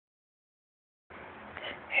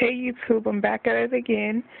Hey YouTube, I'm back at it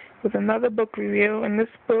again with another book review, and this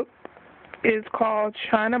book is called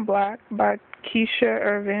Chyna Black by Keisha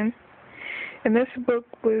Ervin. And this book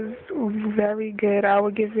was very good. I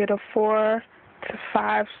would give it a 4 to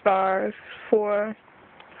 5 stars, 4,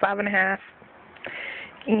 5.5.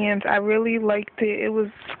 And I really liked it. It was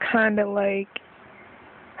kind of like,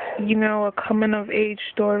 a coming of age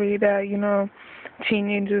story that,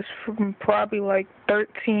 teenagers from probably like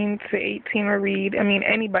 13 to 18 will read. I mean,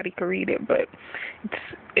 anybody could read it, but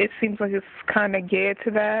it seems like it's kind of geared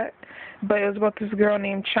to that. But it was about this girl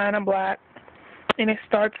named Chyna Black, and it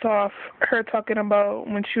starts off her talking about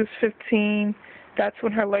when she was 15. That's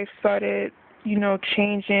when her life started,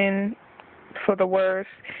 changing for the worse.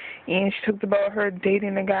 And she talked about her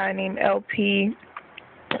dating a guy named LP,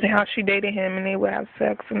 and how she dated him, and they would have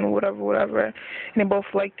sex and whatever, and they both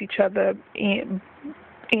liked each other, and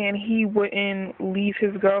he wouldn't leave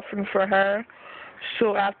his girlfriend for her.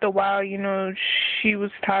 So after a while, she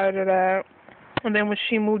was tired of that, and then when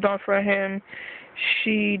she moved on from him,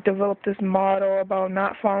 she developed this motto about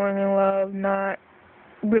not falling in love, not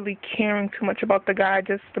really caring too much about the guy,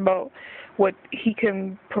 just about what he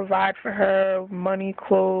can provide for her, money,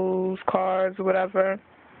 clothes, cars, whatever.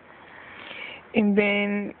 And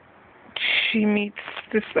then she meets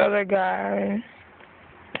this other guy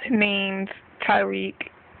named Tyreek,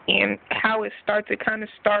 and how it starts, it kind of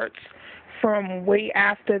starts from way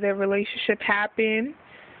after their relationship happened.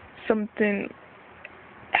 Something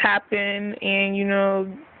happened,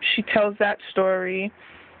 and, she tells that story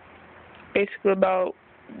basically about,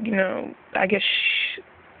 I guess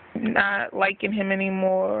not liking him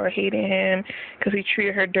anymore or hating him because he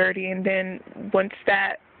treated her dirty. And then once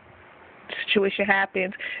that situation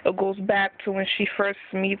happens, it goes back to when she first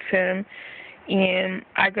meets him, and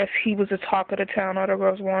I guess he was the talk of the town. All the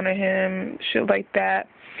girls wanted him, shit like that.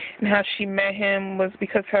 And how she met him was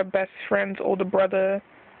because her best friend's older brother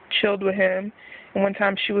chilled with him. And one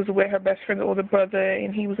time she was with her best friend's older brother,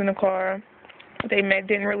 and he was in the car. They met,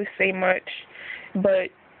 didn't really say much, but,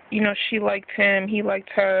 she liked him, he liked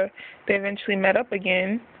her. They eventually met up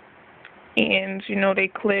again, and, they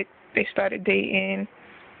clicked, they started dating.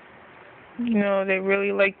 They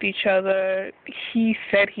really liked each other. He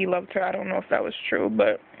said he loved her. I don't know if that was true,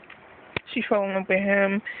 but she fell in love with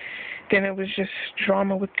him. Then it was just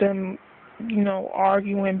drama with them,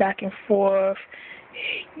 arguing back and forth.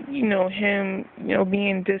 Him,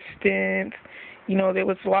 being distant. There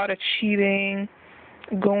was a lot of cheating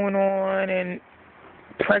going on and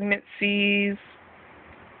pregnancies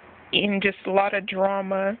and just a lot of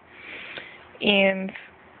drama. And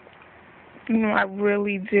I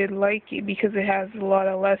really did like it because it has a lot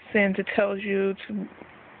of lessons. It tells you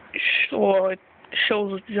or it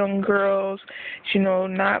shows young girls,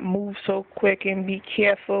 not move so quick and be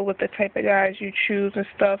careful with the type of guys you choose and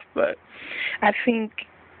stuff. But I think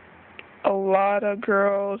a lot of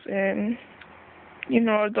girls and,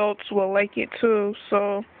 adults will like it too.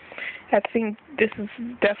 So I think this is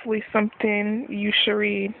definitely something you should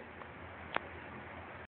read.